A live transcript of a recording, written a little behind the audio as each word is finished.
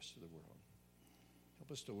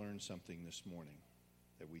Help us to learn something this morning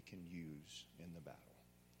that we can use in the battle.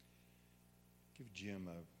 Give Jim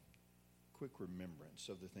a quick remembrance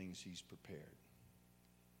of the things he's prepared.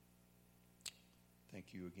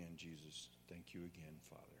 Thank you again, Jesus. Thank you again,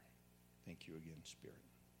 Father. Thank you again, Spirit.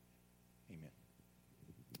 Amen.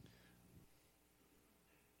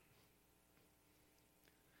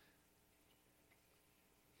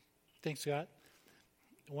 Thanks, Scott.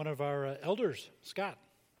 One of our elders, Scott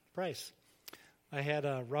Price. I had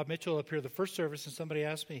Rob Mitchell up here the first service, and somebody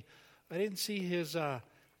asked me, I didn't see his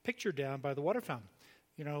picture down by the water fountain.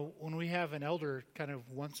 You know, when we have an elder, kind of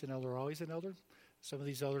once an elder, always an elder, some of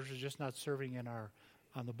these elders are just not serving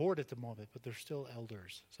on the board at the moment, but they're still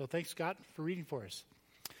elders. So thanks, Scott, for reading for us.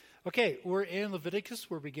 Okay, we're in Leviticus.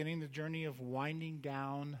 We're beginning the journey of winding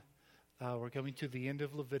down. We're coming to the end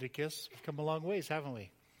of Leviticus. We've come a long ways, haven't we?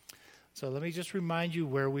 So let me just remind you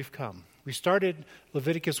where we've come. We started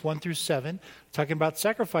Leviticus 1 through 7, talking about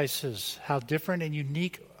sacrifices, how different and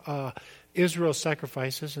unique Israel's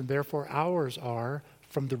sacrifices and therefore ours are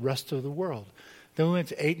from the rest of the world. Then we went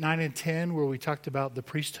to 8, 9, and 10, where we talked about the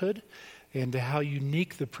priesthood and how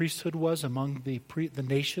unique the priesthood was among the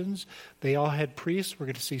nations. They all had priests. We're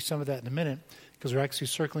going to see some of that in a minute because we're actually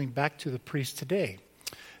circling back to the priests today.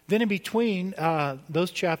 Then in between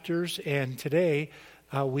those chapters and today,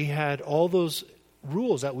 we had all those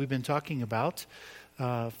rules that we've been talking about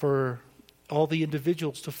for all the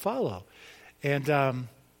individuals to follow. And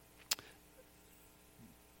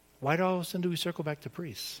why all of a sudden do we circle back to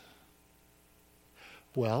priests?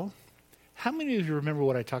 Well, how many of you remember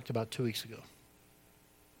what I talked about 2 weeks ago?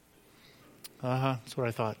 That's what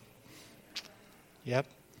I thought. Yep.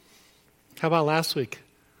 How about last week?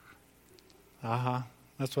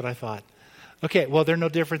 That's what I thought. Okay, well, they're no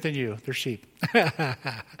different than you. They're sheep.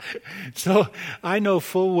 So I know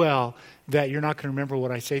full well that you're not going to remember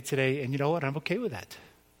what I say today, and you know what? I'm okay with that.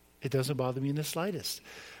 It doesn't bother me in the slightest.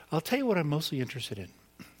 I'll tell you what I'm mostly interested in.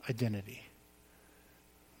 Identity,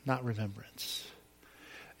 not remembrance.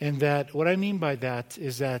 And that what I mean by that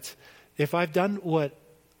is that if I've done what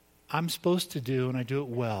I'm supposed to do and I do it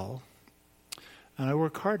well, and I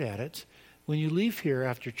work hard at it, when you leave here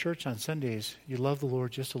after church on Sundays, you love the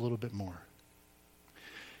Lord just a little bit more.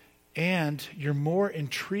 And you're more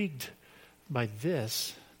intrigued by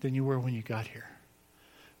this than you were when you got here.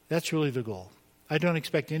 That's really the goal. I don't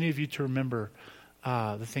expect any of you to remember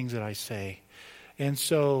the things that I say. And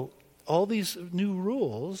so all these new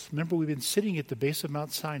rules, remember we've been sitting at the base of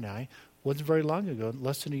Mount Sinai. Wasn't very long ago,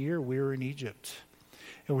 less than a year, we were in Egypt.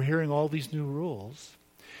 And we're hearing all these new rules.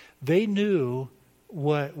 They knew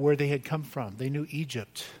where they had come from. They knew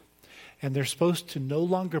Egypt. And they're supposed to no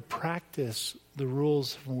longer practice the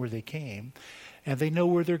rules from where they came. And they know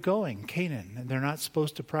where they're going, Canaan. And they're not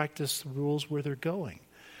supposed to practice the rules where they're going.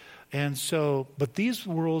 And so, but these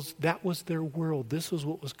rules, that was their world. This was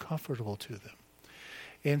what was comfortable to them.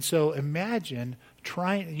 And so imagine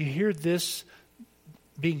you hear this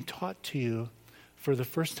being taught to you for the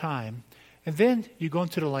first time. And then you go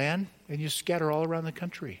into the land and you scatter all around the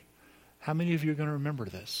country. How many of you are going to remember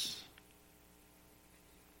this?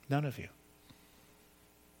 None of you.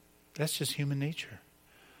 That's just human nature,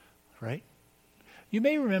 right? You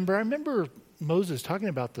may remember, I remember Moses talking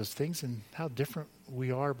about those things and how different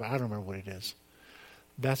we are, but I don't remember what it is.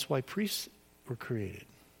 That's why priests were created.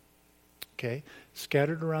 Okay?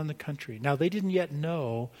 Scattered around the country. Now, they didn't yet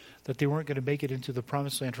know that they weren't going to make it into the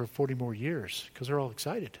promised land for 40 more years because they're all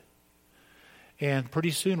excited. And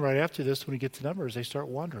pretty soon, right after this, when we get to Numbers, they start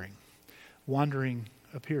wandering. Wandering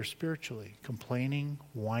up here spiritually, complaining,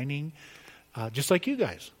 whining, just like you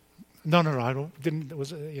guys. No, I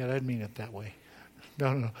didn't mean it that way.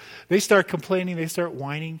 No. They start complaining, they start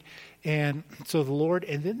whining, and so the Lord,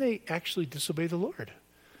 and then they actually disobey the Lord.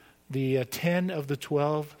 The 10 of the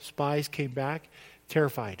 12 spies came back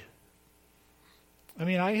terrified. I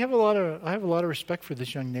mean, I have a lot of respect for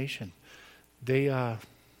this young nation. They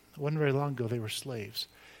wasn't very long ago they were slaves,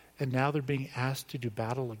 and now they're being asked to do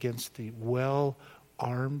battle against the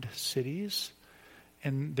well-armed cities,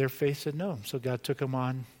 and their faith said no. So God took them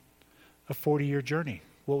on a 40-year journey.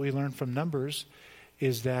 What we learn from Numbers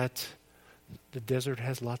is that the desert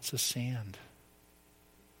has lots of sand,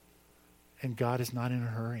 and God is not in a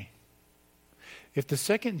hurry. If the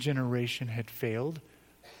second generation had failed,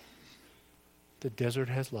 the desert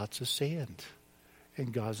has lots of sand,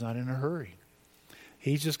 and God's not in a hurry.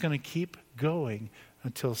 He's just going to keep going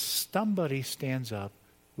until somebody stands up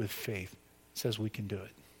with faith, says we can do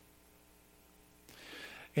it.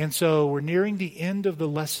 And so we're nearing the end of the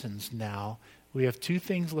lessons now. We have two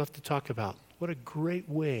things left to talk about. What a great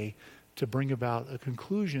way to bring about a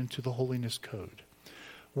conclusion to the holiness code.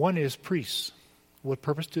 One is priests. What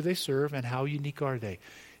purpose do they serve, and how unique are they?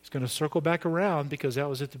 He's going to circle back around because that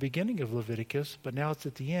was at the beginning of Leviticus, but now it's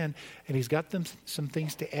at the end, and he's got them some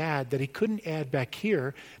things to add that he couldn't add back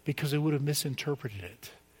here because he would have misinterpreted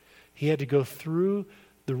it. He had to go through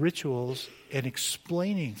the rituals and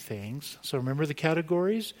explaining things. So remember the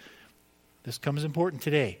categories? This comes important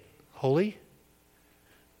today. Holy,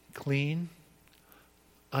 clean,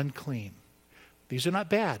 unclean. These are not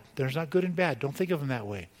bad. There's not good and bad. Don't think of them that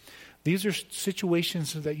way. These are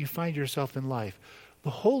situations that you find yourself in life. The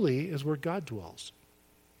holy is where God dwells.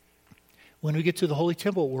 When we get to the holy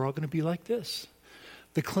temple, we're all going to be like this.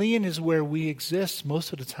 The clean is where we exist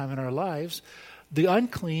most of the time in our lives. The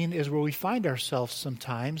unclean is where we find ourselves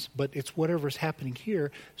sometimes, but it's whatever's happening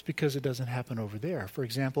here. It's because it doesn't happen over there. For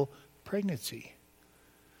example, pregnancy.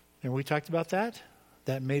 Remember we talked about that?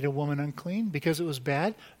 That made a woman unclean because it was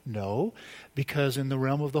bad? No, because in the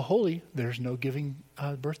realm of the holy, there's no giving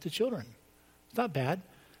birth to children. It's not bad.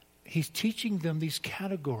 He's teaching them these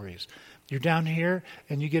categories. You're down here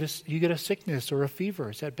and you get a sickness or a fever.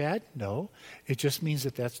 Is that bad? No. It just means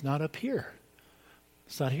that that's not up here.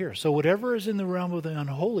 It's not here. So whatever is in the realm of the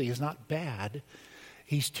unholy is not bad.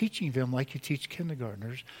 He's teaching them, like you teach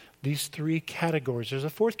kindergartners, these three categories. There's a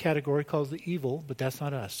fourth category called the evil, but that's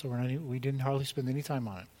not us. So we didn't hardly spend any time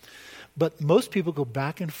on it. But most people go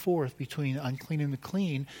back and forth between unclean and the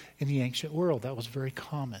clean in the ancient world. That was very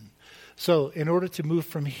common. So in order to move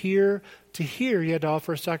from here to here, you had to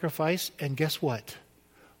offer a sacrifice. And guess what?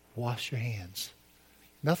 Wash your hands.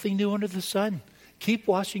 Nothing new under the sun. Keep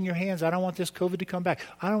washing your hands. I don't want this COVID to come back.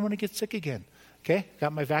 I don't want to get sick again. Okay?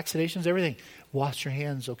 Got my vaccinations, everything. Wash your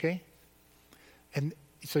hands, okay? And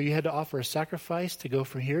so you had to offer a sacrifice to go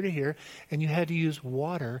from here to here, and you had to use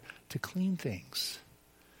water to clean things.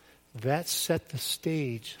 That set the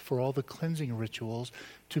stage for all the cleansing rituals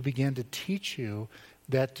to begin to teach you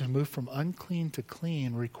that to move from unclean to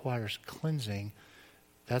clean requires cleansing.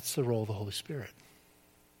 That's the role of the Holy Spirit.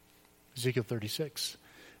 Ezekiel 36.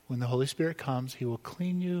 When the Holy Spirit comes, he will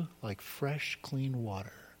clean you like fresh, clean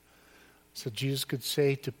water. So Jesus could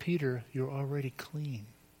say to Peter, you're already clean.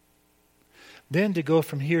 Then to go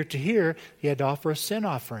from here to here, he had to offer a sin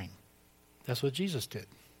offering. That's what Jesus did.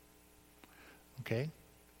 Okay?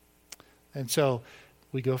 And so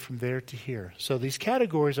we go from there to here. So these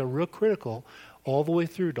categories are real critical all the way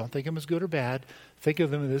through. Don't think of them as good or bad. Think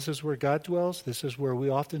of them as this is where God dwells, this is where we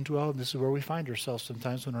often dwell, and this is where we find ourselves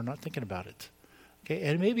sometimes when we're not thinking about it. Okay?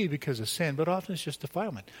 And it may be because of sin, but often it's just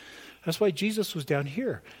defilement. That's why Jesus was down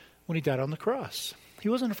here when he died on the cross. He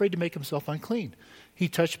wasn't afraid to make himself unclean. He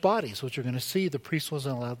touched bodies, which you're going to see the priest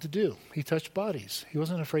wasn't allowed to do. He touched bodies. He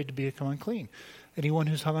wasn't afraid to become unclean. Anyone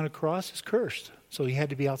who's hung on a cross is cursed. So he had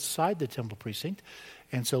to be outside the temple precinct,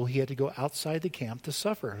 and so he had to go outside the camp to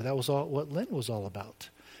suffer. That was all what Lent was all about.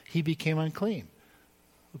 He became unclean,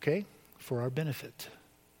 okay, for our benefit.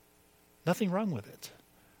 Nothing wrong with it.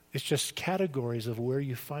 It's just categories of where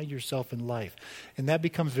you find yourself in life. And that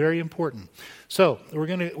becomes very important. So we're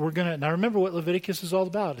gonna now remember what Leviticus is all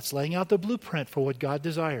about. It's laying out the blueprint for what God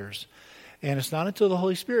desires. And it's not until the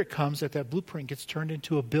Holy Spirit comes that blueprint gets turned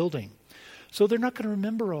into a building. So they're not going to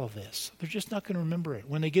remember all this. They're just not going to remember it.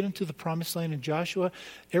 When they get into the promised land in Joshua,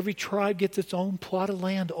 every tribe gets its own plot of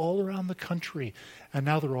land all around the country. And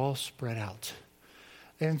now they're all spread out.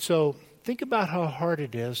 And so think about how hard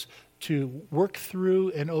it is to work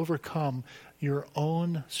through and overcome your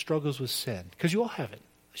own struggles with sin. Because you all have it.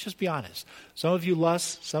 Let's just be honest. Some of you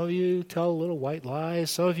lust. Some of you tell little white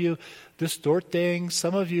lies. Some of you distort things.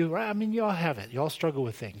 Some of you, you all have it. You all struggle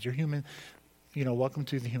with things. You're human. Welcome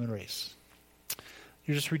to the human race.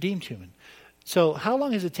 You're just redeemed human. So how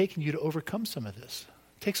long has it taken you to overcome some of this?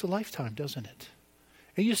 It takes a lifetime, doesn't it?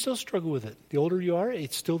 And you still struggle with it. The older you are,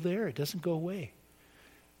 it's still there. It doesn't go away.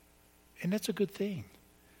 And that's a good thing.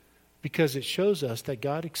 Because it shows us that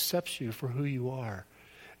God accepts you for who you are.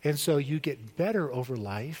 And so you get better over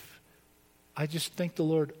life. I just thank the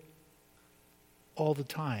Lord all the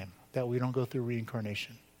time that we don't go through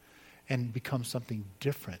reincarnation and become something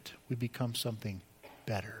different. We become something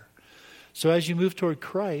better. So as you move toward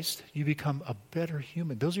Christ, you become a better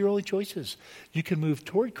human. Those are your only choices. You can move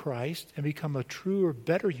toward Christ and become a truer,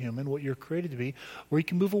 better human, what you're created to be, or you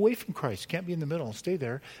can move away from Christ. You can't be in the middle and stay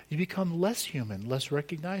there. You become less human, less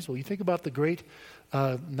recognizable. You think about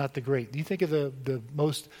you think of the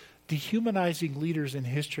most dehumanizing leaders in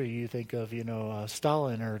history. You think of,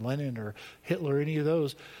 Stalin or Lenin or Hitler, any of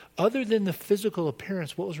those. Other than the physical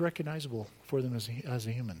appearance, what was recognizable for them as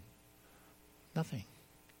a human? Nothing.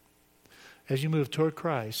 As you move toward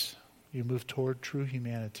Christ, you move toward true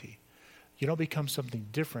humanity. You don't become something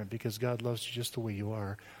different because God loves you just the way you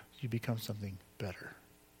are. You become something better.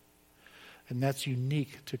 And that's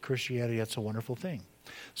unique to Christianity. That's a wonderful thing.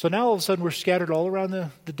 So now all of a sudden we're scattered all around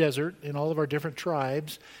the desert in all of our different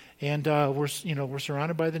tribes, and we're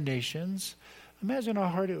surrounded by the nations. Imagine how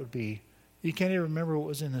hard it would be. You can't even remember what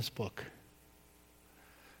was in this book.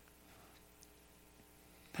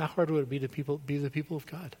 How hard would it be to be the people of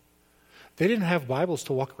God? They didn't have Bibles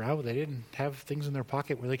to walk around with. They didn't have things in their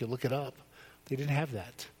pocket where they could look it up. They didn't have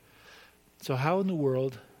that. So how in the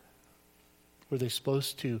world were they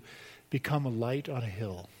supposed to become a light on a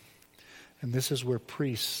hill? And this is where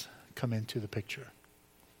priests come into the picture.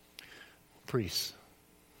 Priests.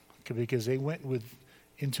 Because they went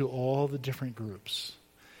into all the different groups.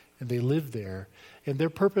 And they lived there. And their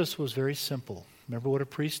purpose was very simple. Remember what a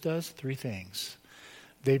priest does? 3 things.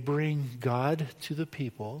 They bring God to the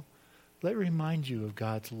people. Let me remind you of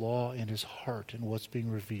God's law and his heart and what's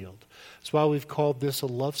being revealed. That's why we've called this a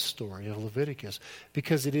love story of Leviticus,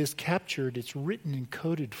 because it is captured, it's written in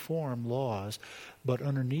coded form, laws, but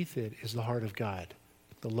underneath it is the heart of God,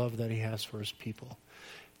 the love that he has for his people.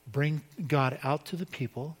 Bring God out to the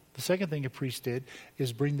people. The second thing a priest did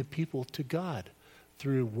is bring the people to God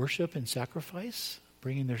through worship and sacrifice,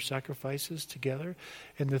 bringing their sacrifices together.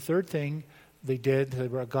 And the third thing they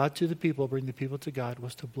brought God to the people, bring the people to God,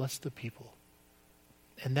 was to bless the people.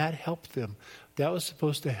 And that helped them. That was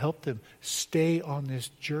supposed to help them stay on this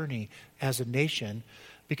journey as a nation,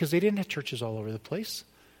 because they didn't have churches all over the place.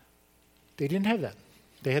 They didn't have that.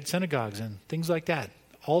 They had synagogues and things like that,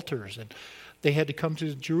 altars, and they had to come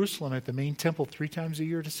to Jerusalem at the main temple 3 times a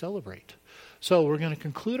year to celebrate. So we're going to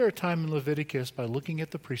conclude our time in Leviticus by looking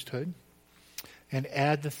at the priesthood and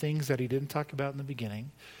add the things that he didn't talk about in the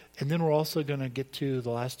beginning. And then we're also going to get to the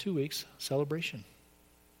last 2 weeks, celebration,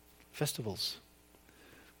 festivals,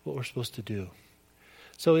 what we're supposed to do.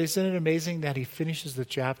 So isn't it amazing that he finishes the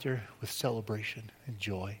chapter with celebration and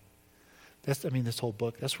joy? This whole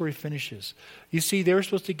book, that's where he finishes. You see, they were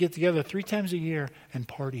supposed to get together 3 times a year and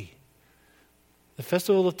party. The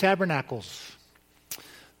Festival of Tabernacles.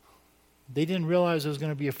 They didn't realize it was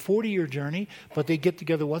going to be a 40-year journey, but they'd get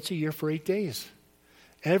together once a year for 8 days.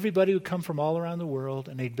 Everybody would come from all around the world,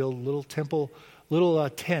 and they'd build little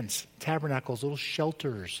tents, tabernacles, little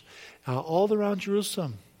shelters, all around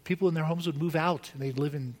Jerusalem. People in their homes would move out, and they'd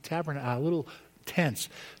live in little tents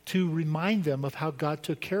to remind them of how God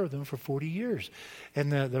took care of them for 40 years.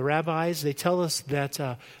 And the rabbis, they tell us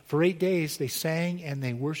that for 8 days, they sang and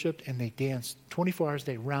they worshiped and they danced 24 hours a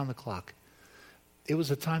day, round the clock. It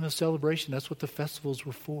was a time of celebration. That's what the festivals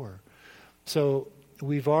were for. So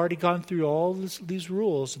we've already gone through all these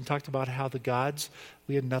rules and talked about how the gods,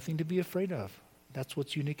 we had nothing to be afraid of. That's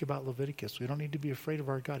what's unique about Leviticus. We don't need to be afraid of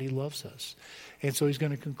our God. He loves us. And so he's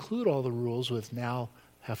going to conclude all the rules with, now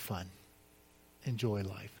have fun. Enjoy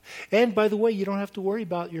life. And by the way, you don't have to worry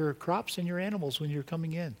about your crops and your animals when you're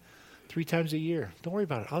coming in 3 times a year. Don't worry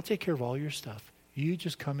about it. I'll take care of all your stuff. You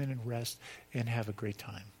just come in and rest and have a great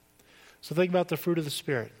time. So think about the fruit of the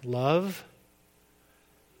Spirit. Love,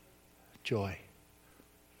 joy.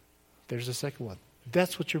 There's the second one.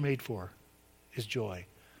 That's what you're made for, is joy,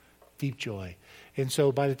 deep joy. And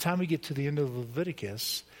so by the time we get to the end of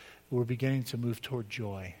Leviticus, we're beginning to move toward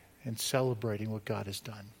joy and celebrating what God has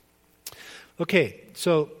done. Okay,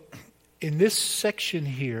 so in this section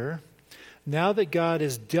here, now that God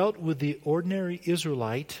has dealt with the ordinary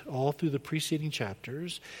Israelite all through the preceding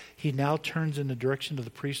chapters, he now turns in the direction of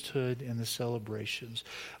the priesthood and the celebrations.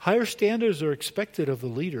 Higher standards are expected of the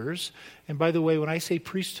leaders. And by the way, when I say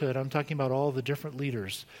priesthood, I'm talking about all the different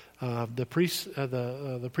leaders. The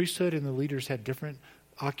priesthood and the leaders had different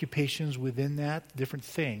occupations within that, different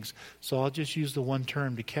things. So I'll just use the one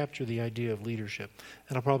term to capture the idea of leadership.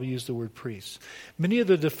 And I'll probably use the word priest. Many of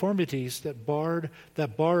the deformities that bar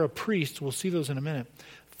a priest, we'll see those in a minute,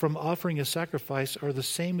 from offering a sacrifice are the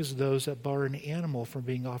same as those that bar an animal from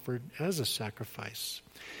being offered as a sacrifice.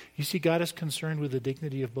 You see, God is concerned with the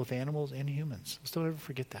dignity of both animals and humans. Let's don't ever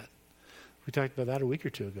forget that. We talked about that a week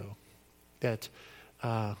or two ago, that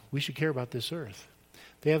we should care about this earth.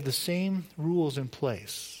 They have the same rules in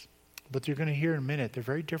place, but you're going to hear in a minute, they're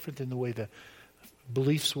very different than the way the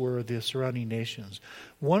beliefs were of the surrounding nations.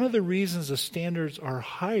 One of the reasons the standards are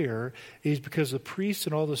higher is because the priests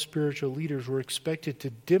and all the spiritual leaders were expected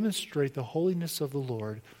to demonstrate the holiness of the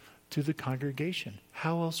Lord to the congregation.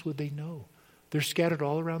 How else would they know? They're scattered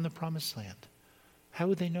all around the promised land. How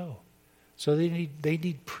would they know? So they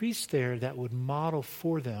need priests there that would model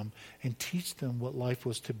for them and teach them what life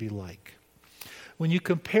was to be like. When you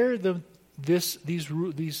compare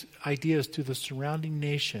these ideas to the surrounding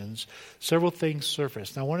nations, several things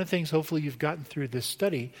surface. Now, one of the things hopefully you've gotten through this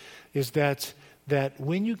study is that that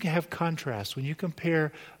when you have contrast, when you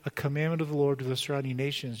compare a commandment of the Lord to the surrounding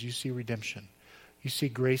nations, you see redemption. You see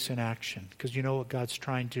grace in action. Because you know what God's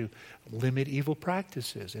trying to limit evil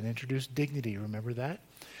practices and introduce dignity. Remember that?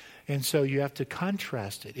 And so you have to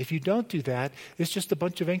contrast it. If you don't do that, it's just a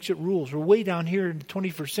bunch of ancient rules. We're way down here in the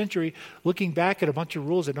 21st century looking back at a bunch of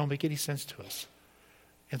rules that don't make any sense to us.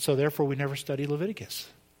 And so therefore we never study Leviticus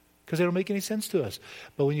because they don't make any sense to us.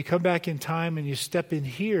 But when you come back in time and you step in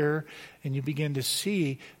here and you begin to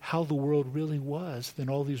see how the world really was, then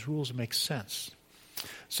all these rules make sense.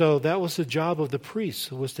 So that was the job of the priests,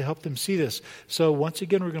 was to help them see this. So once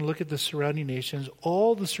again, we're going to look at the surrounding nations.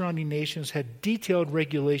 All the surrounding nations had detailed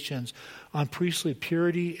regulations on priestly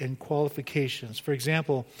purity and qualifications. For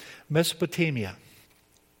example, Mesopotamia,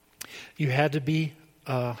 you had to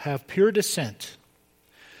have pure descent.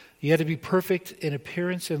 You had to be perfect in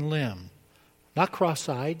appearance and limb, not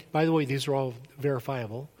cross-eyed. By the way, these are all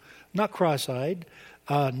verifiable. Not cross-eyed,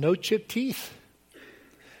 no chipped teeth.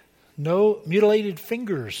 No mutilated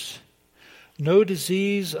fingers, no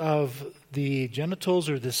disease of the genitals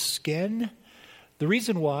or the skin. The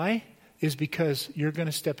reason why is because you're going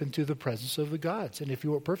to step into the presence of the gods. And if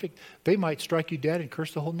you were perfect, they might strike you dead and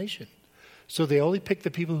curse the whole nation. So they only picked the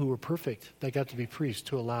people who were perfect that got to be priests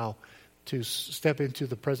to allow to step into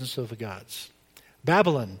the presence of the gods.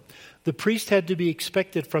 Babylon, the priest had to be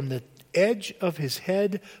expected from the edge of his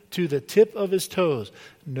head to the tip of his toes.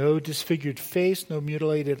 No disfigured face, no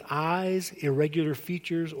mutilated eyes, irregular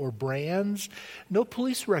features or brands, no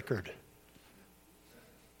police record.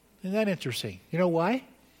 Isn't that interesting? You know why?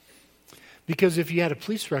 Because if you had a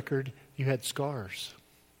police record, you had scars.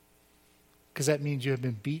 Because that means you have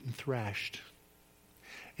been beaten, thrashed.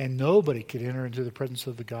 And nobody could enter into the presence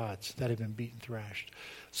of the gods that had been beaten, thrashed.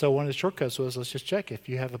 So one of the shortcuts was, let's just check. If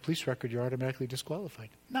you have a police record, you're automatically disqualified.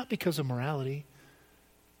 Not because of morality,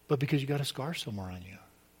 but because you got a scar somewhere on you.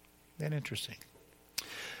 Isn't that interesting?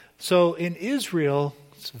 So in Israel,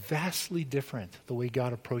 it's vastly different the way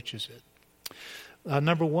God approaches it.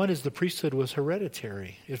 Number one is the priesthood was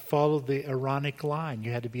hereditary. It followed the Aaronic line.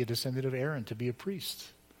 You had to be a descendant of Aaron to be a priest.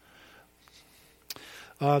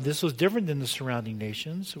 This was different than the surrounding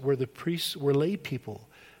nations, where the priests were lay people.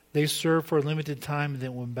 They served for a limited time and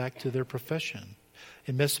then went back to their profession.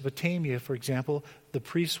 In Mesopotamia, for example, the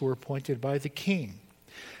priests were appointed by the king.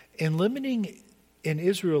 In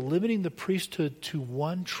Israel, limiting the priesthood to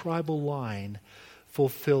one tribal line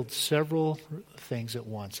fulfilled several things at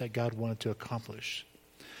once that God wanted to accomplish.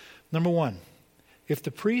 Number one, if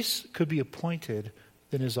the priest could be appointed,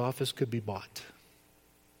 then his office could be bought.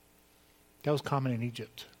 That was common in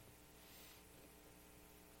Egypt.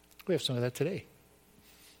 We have some of that today.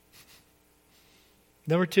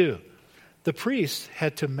 Number two, the priests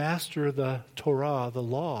had to master the Torah, the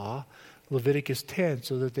law, Leviticus 10,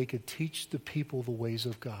 so that they could teach the people the ways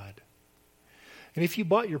of God. And if you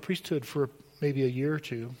bought your priesthood for maybe a year or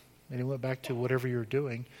two, and you went back to whatever you were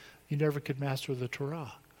doing, you never could master the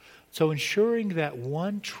Torah. So ensuring that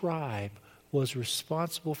one tribe was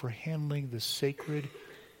responsible for handling the sacred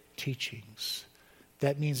teachings,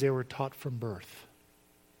 that means they were taught from birth.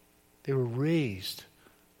 They were raised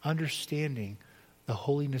understanding the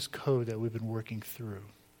holiness code that we've been working through.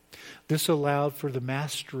 This allowed for the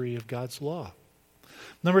mastery of God's law.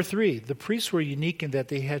 Number three, the priests were unique in that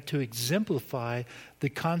they had to exemplify the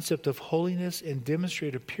concept of holiness and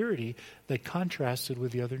demonstrate a purity that contrasted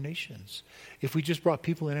with the other nations. If we just brought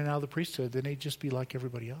people in and out of the priesthood, then they'd just be like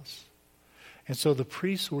everybody else. And so the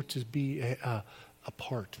priests were to be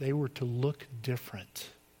apart. They were to look different.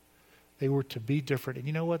 They were to be different. And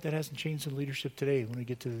you know what? That hasn't changed in leadership today when we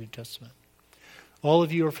get to the New Testament. All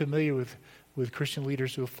of you are familiar with Christian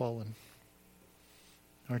leaders who have fallen,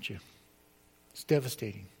 aren't you? It's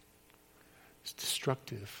devastating. It's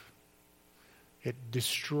destructive. It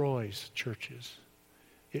destroys churches.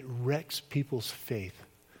 It wrecks people's faith.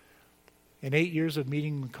 In 8 years of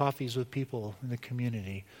meeting coffees with people in the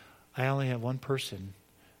community, I only have one person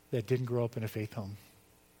that didn't grow up in a faith home.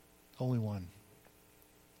 Only one.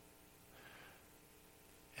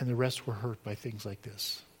 And the rest were hurt by things like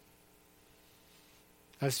this.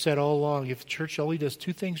 I've said all along, if the church only does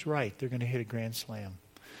two things right, they're going to hit a grand slam.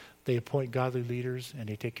 They appoint godly leaders and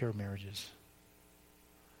they take care of marriages.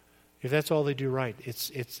 If that's all they do right,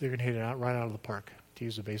 they're going to hit it right out of the park, to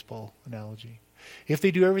use a baseball analogy. If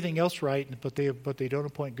they do everything else right, but they don't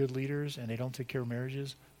appoint good leaders and they don't take care of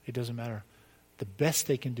marriages, it doesn't matter. The best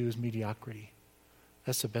they can do is mediocrity.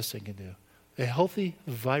 That's the best they can do. A healthy,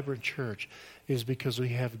 vibrant church is because we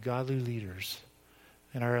have godly leaders,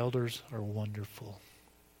 and our elders are wonderful.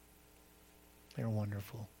 They're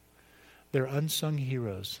wonderful. They're unsung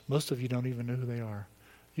heroes. Most of you don't even know who they are.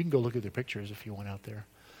 You can go look at their pictures if you went out there.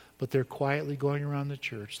 But they're quietly going around the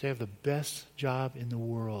church. They have the best job in the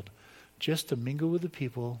world, just to mingle with the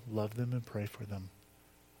people, love them, and pray for them.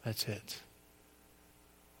 That's it.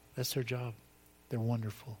 That's their job. They're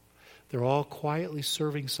wonderful. They're all quietly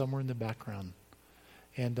serving somewhere in the background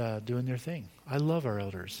and doing their thing. I love our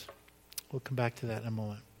elders. We'll come back to that in a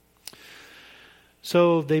moment.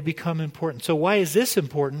 So they become important. So why is this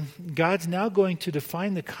important? God's now going to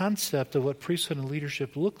define the concept of what priesthood and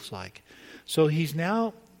leadership looks like. So he's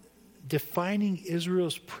now defining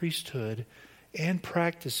Israel's priesthood and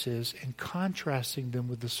practices and contrasting them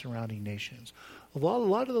with the surrounding nations. A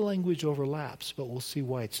lot of the language overlaps, but we'll see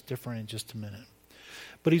why it's different in just a minute.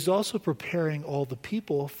 But he's also preparing all the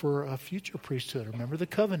people for a future priesthood. Remember the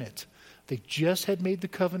covenant. They just had made the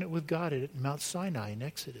covenant with God at Mount Sinai in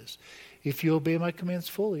Exodus. If you obey my commands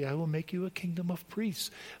fully, I will make you a kingdom of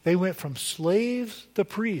priests. They went from slaves to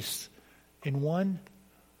priests in one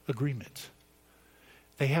agreement.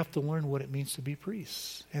 They have to learn what it means to be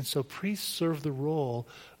priests. And so priests serve the role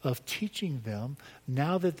of teaching them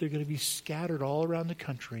now that they're going to be scattered all around the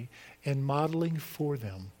country and modeling for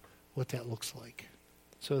them what that looks like.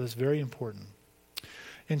 So that's very important.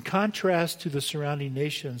 In contrast to the surrounding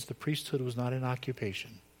nations, the priesthood was not an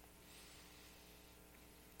occupation.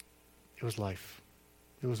 It was life.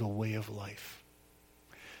 It was a way of life.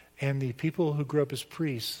 And the people who grew up as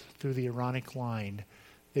priests through the Aaronic line,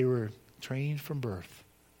 they were trained from birth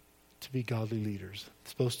to be godly leaders.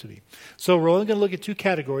 It's supposed to be. So we're only going to look at two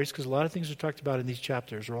categories because a lot of things are talked about in these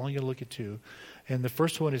chapters. We're only going to look at two. And the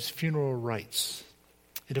first one is funeral rites.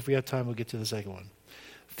 And if we have time, we'll get to the second one.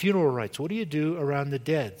 Funeral rites. What do you do around the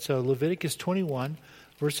dead? So Leviticus 21,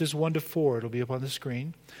 verses 1 to 4. It'll be up on the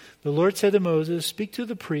screen. The Lord said to Moses, "Speak to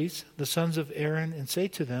the priests, the sons of Aaron, and say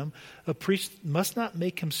to them, a priest must not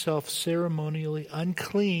make himself ceremonially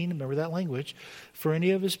unclean," remember that language, "for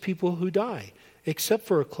any of his people who die, except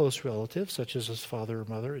for a close relative, such as his father or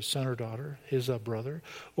mother, his son or daughter, his brother,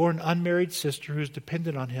 or an unmarried sister who is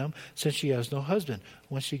dependent on him since she has no husband.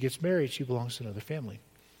 Once she gets married, she belongs to another family.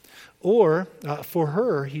 Or for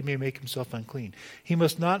her, he may make himself unclean. He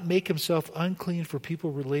must not make himself unclean for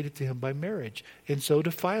people related to him by marriage, and so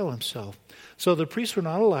defile himself. So the priests were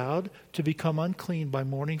not allowed to become unclean by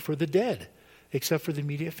mourning for the dead, except for the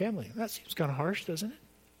immediate family." That seems kind of harsh, doesn't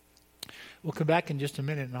it? We'll come back in just a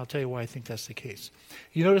minute, and I'll tell you why I think that's the case.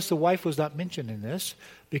 You notice the wife was not mentioned in this,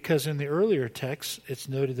 because in the earlier text, it's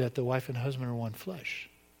noted that the wife and husband are one flesh.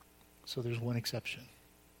 So there's one exception.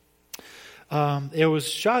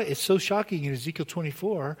 It's so shocking in Ezekiel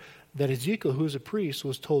 24 that Ezekiel, who is a priest,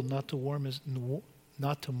 was told not to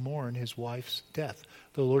mourn his wife's death.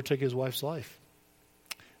 The Lord took his wife's life,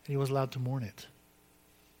 and he was allowed to mourn it.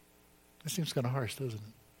 That seems kind of harsh, doesn't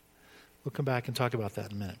it? We'll come back and talk about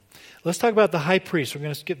that in a minute. Let's talk about the high priest. We're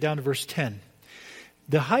going to skip down to verse 10.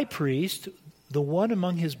 The high priest, the one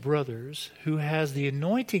among his brothers who has the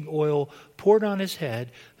anointing oil poured on his head,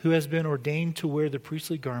 who has been ordained to wear the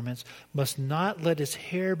priestly garments, must not let his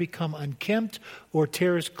hair become unkempt or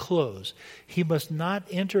tear his clothes. He must not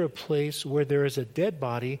enter a place where there is a dead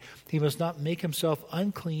body. He must not make himself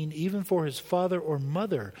unclean even for his father or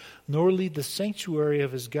mother, nor leave the sanctuary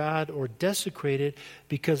of his God or desecrate it,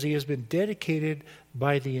 because he has been dedicated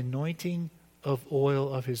by the anointing of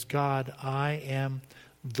oil of his God. I am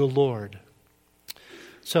the Lord.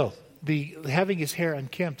 So, having his hair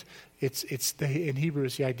unkempt, in Hebrew,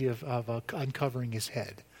 it's the idea of uncovering his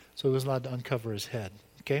head. So he was allowed to uncover his head.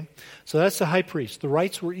 Okay? So that's the high priest.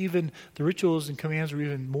 The rituals and commands were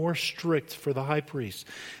even more strict for the high priest.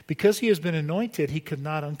 Because he has been anointed, he could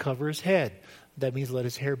not uncover his head. That means let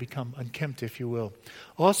his hair become unkempt, if you will.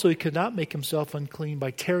 Also, he could not make himself unclean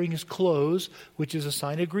by tearing his clothes, which is a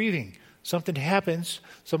sign of grieving. Something happens,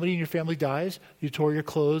 somebody in your family dies, you tore your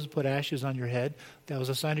clothes, put ashes on your head. That was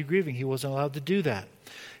a sign of grieving. He wasn't allowed to do that.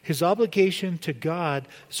 His obligation to God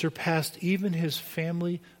surpassed even his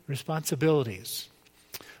family responsibilities.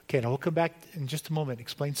 Okay, now we'll come back in just a moment and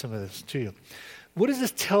explain some of this to you. What does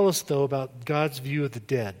this tell us, though, about God's view of the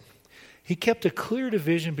dead? He kept a clear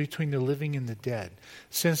division between the living and the dead.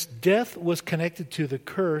 Since death was connected to the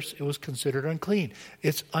curse, it was considered unclean.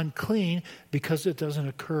 It's unclean because it doesn't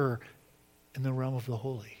occur in the realm of the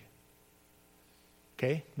holy.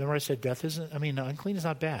 Okay? Remember I said unclean is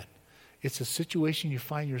not bad. It's a situation you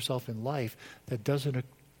find yourself in life that doesn't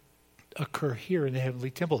occur here in the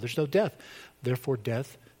heavenly temple. There's no death. Therefore,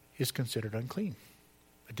 death is considered unclean.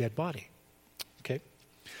 A dead body. Okay?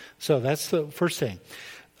 So that's the first thing.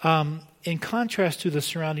 In contrast to the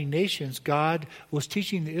surrounding nations, God was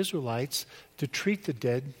teaching the Israelites to treat the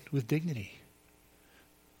dead with dignity.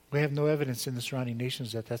 We have no evidence in the surrounding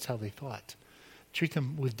nations that that's how they thought. Treat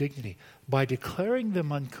them with dignity. By declaring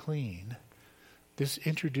them unclean, this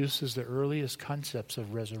introduces the earliest concepts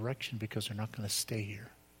of resurrection because they're not going to stay here.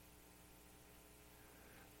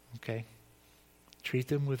 Okay? Treat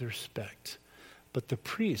them with respect. But the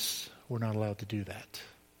priests were not allowed to do that.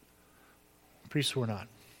 Priests were not.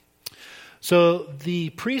 So the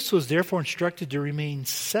priest was therefore instructed to remain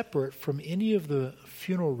separate from any of the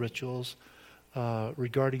funeral rituals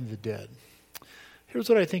regarding the dead. Here's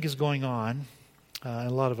what I think is going on, and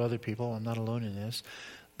a lot of other people, I'm not alone in this.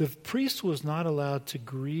 The priest was not allowed to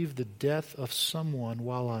grieve the death of someone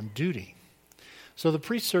while on duty. So the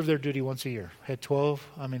priest served their duty once a year. Had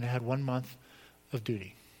 1 month of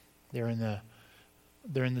duty. They're in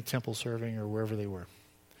the temple serving or wherever they were.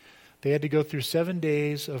 They had to go through 7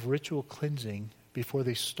 days of ritual cleansing before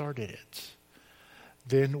they started it.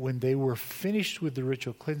 Then when they were finished with the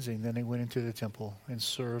ritual cleansing, then they went into the temple and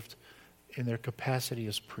served in their capacity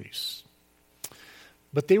as priests.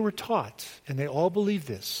 But they were taught, and they all believe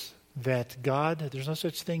this, that God, there's no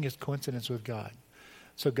such thing as coincidence with God.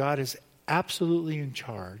 So God is absolutely in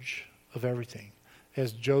charge of everything.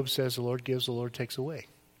 As Job says, the Lord gives, the Lord takes away.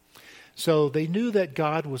 So they knew that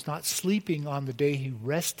God was not sleeping on the day he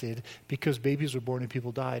rested because babies were born and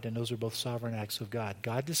people died, and those are both sovereign acts of God.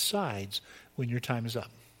 God decides when your time is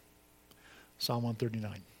up. Psalm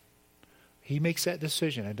 139. He makes that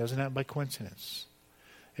decision. It doesn't happen by coincidence.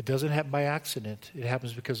 It doesn't happen by accident. It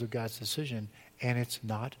happens because of God's decision, and it's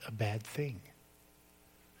not a bad thing.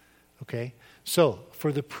 Okay? So,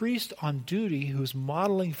 for the priest on duty who's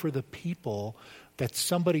modeling for the people that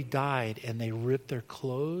somebody died and they ripped their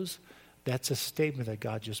clothes, that's a statement that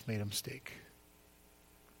God just made a mistake.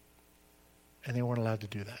 And they weren't allowed to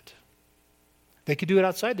do that. They could do it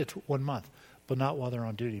outside the 1 month, but not while they're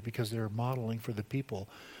on duty because they're modeling for the people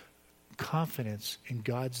confidence in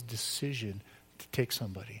God's decision to take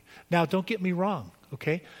somebody. Now, don't get me wrong,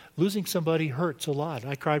 okay? Losing somebody hurts a lot.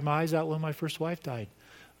 I cried my eyes out when my first wife died,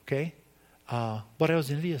 okay? But I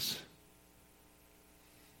was envious.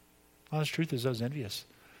 Honest truth is I was envious.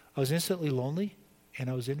 I was instantly lonely, and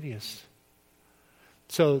I was envious.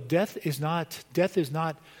 So death is not,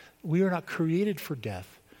 we are not created for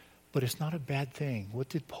death, but it's not a bad thing. What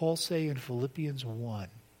did Paul say in Philippians 1?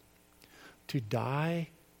 To die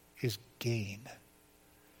is gain.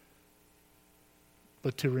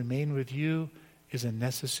 But to remain with you is a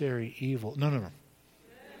necessary evil. No.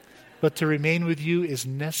 But to remain with you is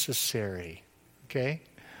necessary. Okay?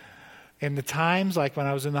 And the times, like when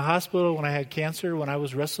I was in the hospital, when I had cancer, when I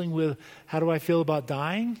was wrestling with how do I feel about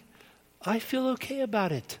dying, I feel okay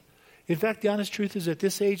about it. In fact, the honest truth is at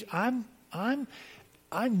this age, I'm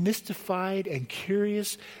mystified and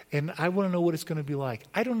curious, and I want to know what it's going to be like.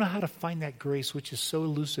 I don't know how to find that grace, which is so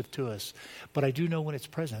elusive to us, but I do know when it's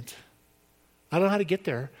present. I don't know how to get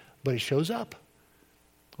there, but it shows up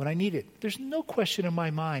when I need it. There's no question in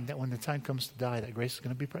my mind that when the time comes to die, that grace is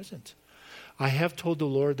going to be present. I have told the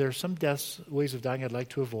Lord there are some ways of dying I'd like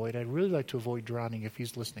to avoid. I'd really like to avoid drowning if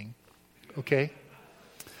he's listening. Okay?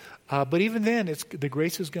 But even then, the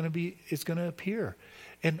grace is going to appear.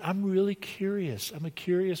 And I'm really curious. I'm a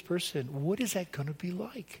curious person. What is that going to be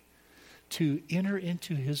like? To enter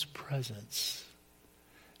into his presence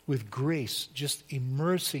with grace, just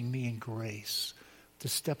immersing me in grace, to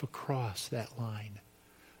step across that line.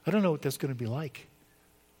 I don't know what that's going to be like,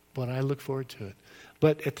 but I look forward to it.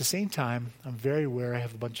 But at the same time, I'm very aware I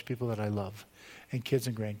have a bunch of people that I love, and kids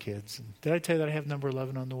and grandkids. Did I tell you that I have number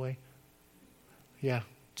 11 on the way? Yeah.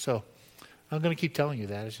 So I'm going to keep telling you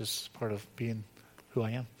that. It's just part of being who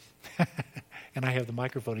I am. And I have the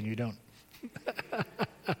microphone and you don't.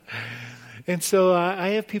 And so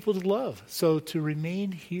I have people to love. So to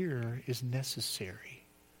remain here is necessary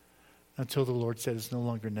until the Lord said it's no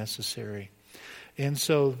longer necessary. And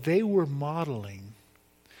so they were modeling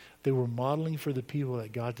for the people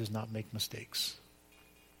that God does not make mistakes.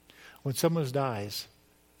 When someone dies,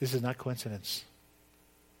 this is not coincidence.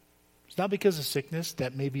 It's not because of sickness.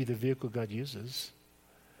 That may be the vehicle God uses.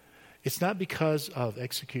 It's not because of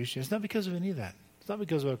execution. It's not because of any of that. It's not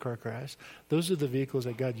because of a car crash. Those are the vehicles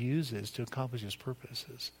that God uses to accomplish his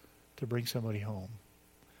purposes, to bring somebody home.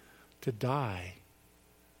 To die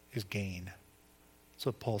is gain. That's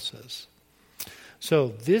what Paul says. So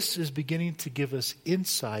this is beginning to give us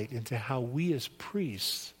insight into how we as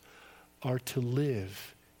priests are to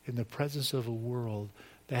live in the presence of a world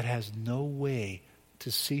that has no way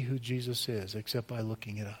to see who Jesus is except by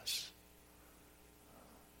looking at us.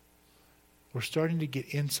 We're starting to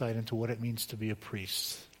get insight into what it means to be a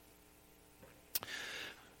priest.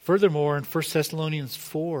 Furthermore, in 1 Thessalonians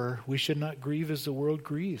 4, we should not grieve as the world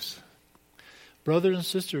grieves. Brothers and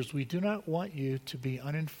sisters, we do not want you to be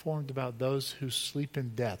uninformed about those who sleep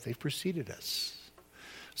in death. They've preceded us.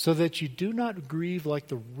 So that you do not grieve like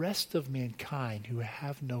the rest of mankind who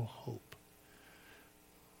have no hope.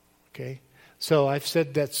 Okay? So I've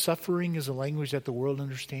said that suffering is a language that the world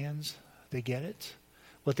understands. They get it.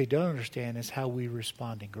 What they don't understand is how we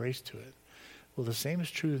respond in grace to it. Well, the same is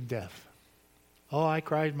true in death. Oh, I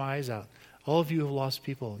cried my eyes out. All of you have lost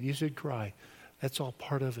people. You should cry. That's all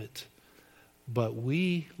part of it. But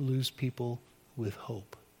we lose people with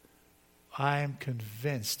hope. I am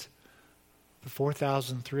convinced the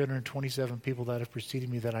 4,327 people that have preceded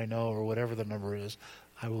me that I know, or whatever the number is,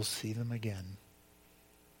 I will see them again.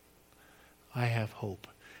 I have hope.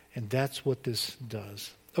 And that's what this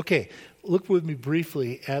does. Okay, look with me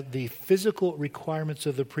briefly at the physical requirements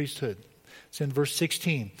of the priesthood. It's in verse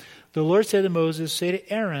 16. The Lord said to Moses, say to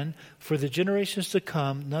Aaron, for the generations to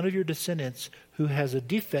come, none of your descendants who has a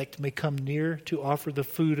defect may come near to offer the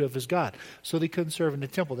food of his God. So they couldn't serve in the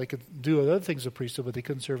temple. They could do other things of priesthood, but they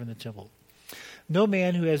couldn't serve in the temple. No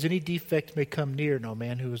man who has any defect may come near. No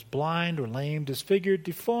man who is blind or lame, disfigured,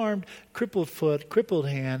 deformed, crippled foot, crippled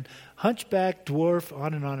hand, hunchback, dwarf,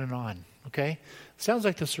 on and on and on. Okay? Sounds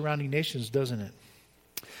like the surrounding nations, doesn't it?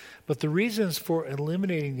 But the reasons for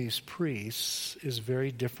eliminating these priests is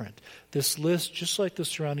very different. This list, just like the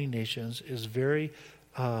surrounding nations, is very,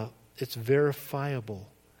 it's verifiable.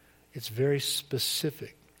 It's very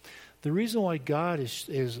specific. The reason why God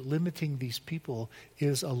is limiting these people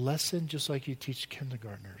is a lesson just like you teach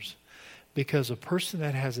kindergartners. Because a person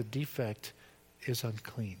that has a defect is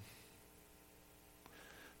unclean.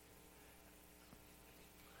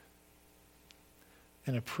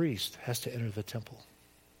 And a priest has to enter the temple.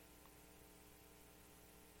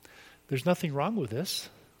 There's nothing wrong with this.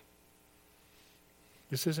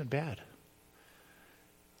 This isn't bad.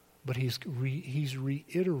 But he's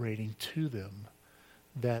reiterating to them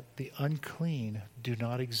that the unclean do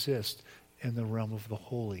not exist in the realm of the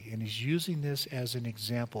holy. And he's using this as an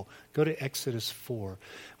example. Go to Exodus 4.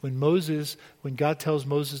 When God tells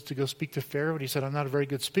Moses to go speak to Pharaoh, and he said, I'm not a very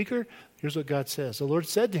good speaker, here's what God says. The Lord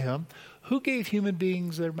said to him, who gave human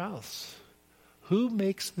beings their mouths? Who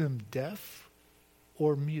makes them deaf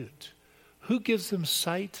or mute? Who gives them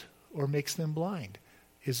sight or makes them blind?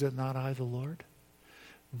 Is it not I, the Lord?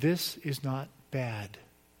 This is not bad.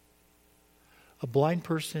 A blind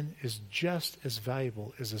person is just as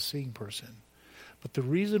valuable as a seeing person. But the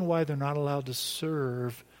reason why they're not allowed to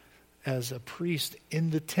serve as a priest in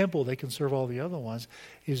the temple, they can serve all the other ones,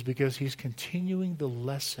 is because he's continuing the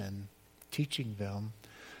lesson, teaching them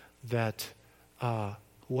that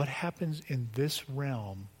what happens in this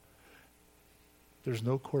realm, there's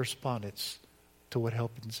no correspondence to what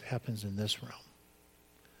happens in this realm.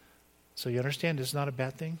 So you understand it's not a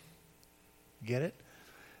bad thing? Get it?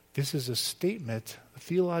 This is a statement, a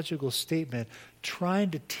theological statement,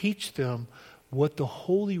 trying to teach them what the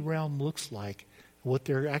holy realm looks like, what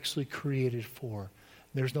they're actually created for.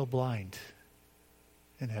 There's no blind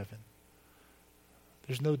in heaven.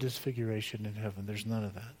 There's no disfiguration in heaven. There's none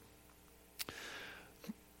of that.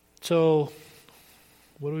 So,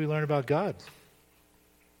 what do we learn about God?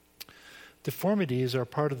 Deformities are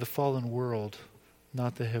part of the fallen world,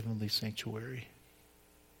 not the heavenly sanctuary.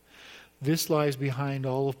 This lies behind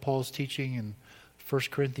all of Paul's teaching in 1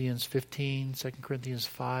 Corinthians 15, 2 Corinthians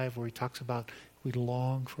 5, where he talks about we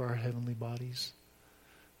long for our heavenly bodies.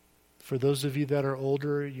 For those of you that are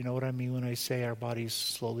older, you know what I mean when I say our bodies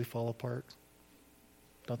slowly fall apart.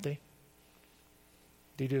 Don't they?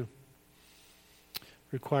 They do.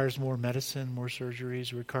 Requires more medicine, more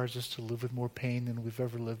surgeries. Requires us to live with more pain than we've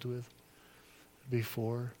ever lived with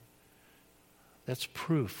before. That's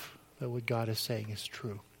proof that what God is saying is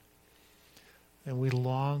true. And we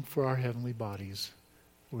long for our heavenly bodies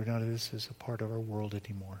where none of this is a part of our world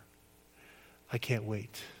anymore. I can't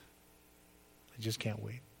wait. I just can't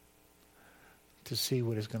wait to see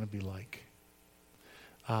what it's going to be like.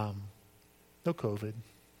 No COVID.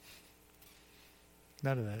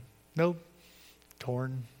 None of that. No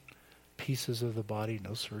torn pieces of the body.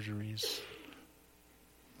 No surgeries.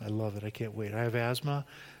 I love it. I can't wait. I have asthma.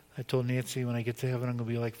 I told Nancy when I get to heaven I'm going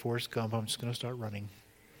to be like Forrest Gump. I'm just going to start running.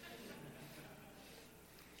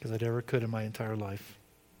 Because I never could in my entire life.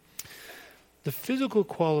 The physical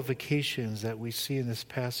qualifications that we see in this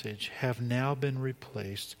passage have now been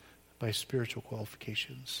replaced by spiritual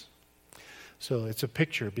qualifications. So it's a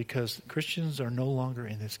picture because Christians are no longer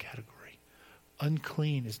in this category.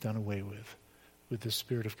 Unclean is done away with the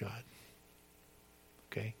Spirit of God.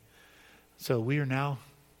 Okay? So we are now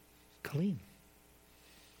clean.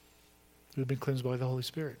 We've been cleansed by the Holy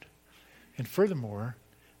Spirit. And furthermore,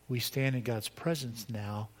 we stand in God's presence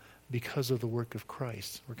now, because of the work of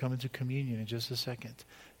Christ. We're coming to communion in just a second.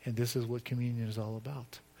 And this is what communion is all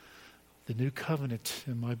about. The new covenant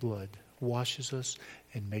in my blood washes us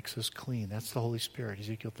and makes us clean. That's the Holy Spirit,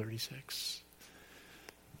 Ezekiel 36.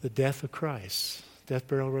 The death of Christ, death,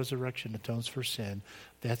 burial, resurrection, atones for sin.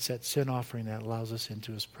 That's that sin offering that allows us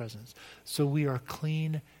into his presence. So we are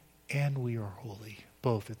clean and we are holy,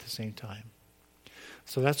 both at the same time.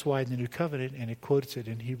 So that's why in the new covenant, and it quotes it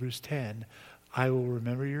in Hebrews 10, I will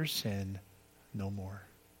remember your sin no more.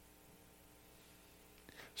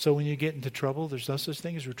 So when you get into trouble, there's no such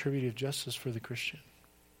thing as retributive justice for the Christian.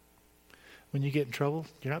 When you get in trouble,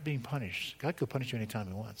 you're not being punished. God could punish you anytime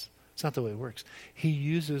he wants. It's not the way it works. He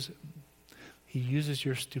uses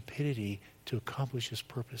your stupidity to accomplish his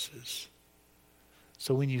purposes.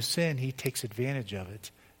 So when you sin, he takes advantage of it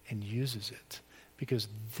and uses it, because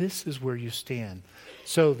this is where you stand.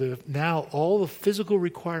 So now all the physical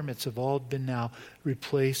requirements have all been now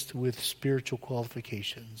replaced with spiritual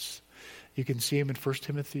qualifications. You can see them in 1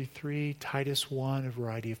 Timothy 3, Titus 1, a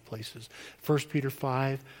variety of places. 1 Peter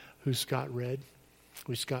 5, which Scott read.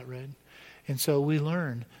 And so we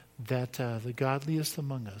learn that the godliest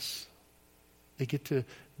among us, they get to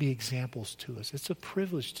be examples to us. It's a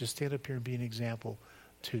privilege to stand up here and be an example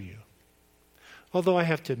to you. Although I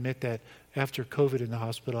have to admit that after COVID in the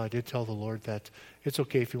hospital, I did tell the Lord that it's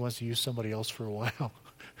okay if he wants to use somebody else for a while.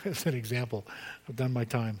 As an example, I've done my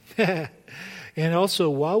time. And also,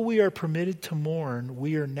 while we are permitted to mourn,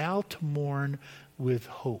 we are now to mourn with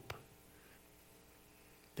hope.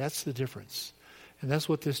 That's the difference. And that's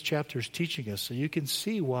what this chapter is teaching us. So you can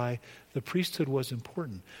see why the priesthood was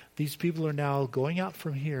important. These people are now going out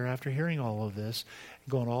from here after hearing all of this,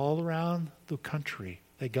 going all around the country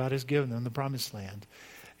that God has given them, the promised land,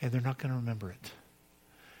 and they're not going to remember it.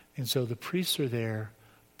 And so the priests are there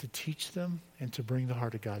to teach them and to bring the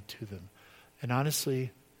heart of God to them. And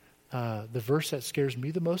honestly, the verse that scares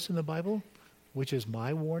me the most in the Bible, which is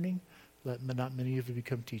my warning, let not many of you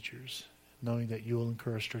become teachers, knowing that you will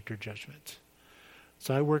incur a stricter judgment.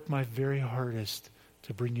 So I work my very hardest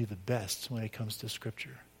to bring you the best when it comes to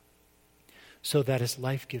Scripture, so that it's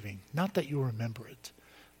life-giving. Not that you remember it,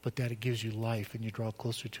 but that it gives you life and you draw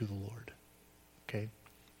closer to the Lord. Okay?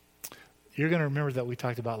 You're going to remember that we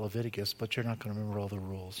talked about Leviticus, but you're not going to remember all the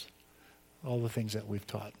rules, all the things that we've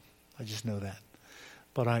taught. I just know that.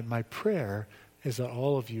 But my prayer is that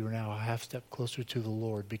all of you are now a half step closer to the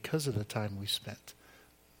Lord because of the time we spent.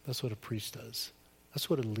 That's what a priest does. That's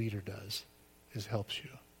what a leader does, is helps you.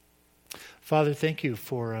 Father, thank you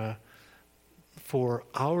for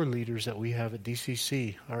our leaders that we have at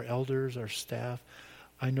DCC, our elders, our staff.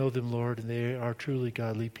 I know them, Lord, and they are truly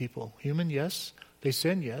godly people. Human, yes. They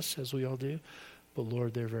sin, yes, as we all do. But,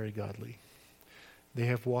 Lord, they're very godly. They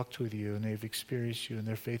have walked with you, and they've experienced you, and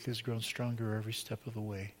their faith has grown stronger every step of the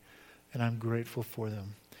way. And I'm grateful for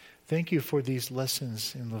them. Thank you for these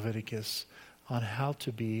lessons in Leviticus on how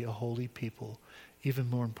to be a holy people. Even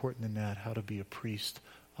more important than that, how to be a priest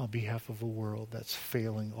on behalf of a world that's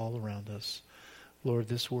failing all around us. Lord,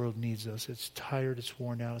 this world needs us. It's tired, it's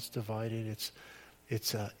worn out, it's divided. It's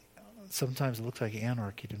sometimes it looks like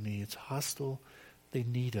anarchy to me. It's hostile. They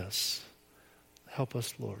need us. Help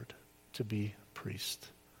us, Lord, to be priest,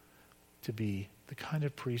 to be the kind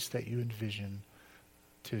of priest that you envision,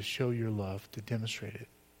 to show your love, to demonstrate it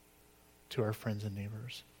to our friends and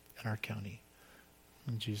neighbors and our county.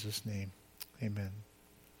 In Jesus' name, amen.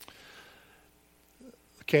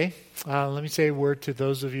 Okay, let me say a word to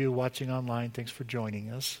those of you watching online. Thanks for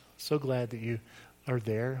joining us. So glad that you are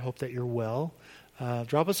there. Hope that you're well.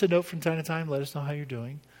 Drop us a note from time to time. Let us know how you're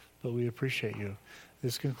doing, but we appreciate you.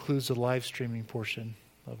 This concludes the live streaming portion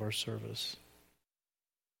of our service.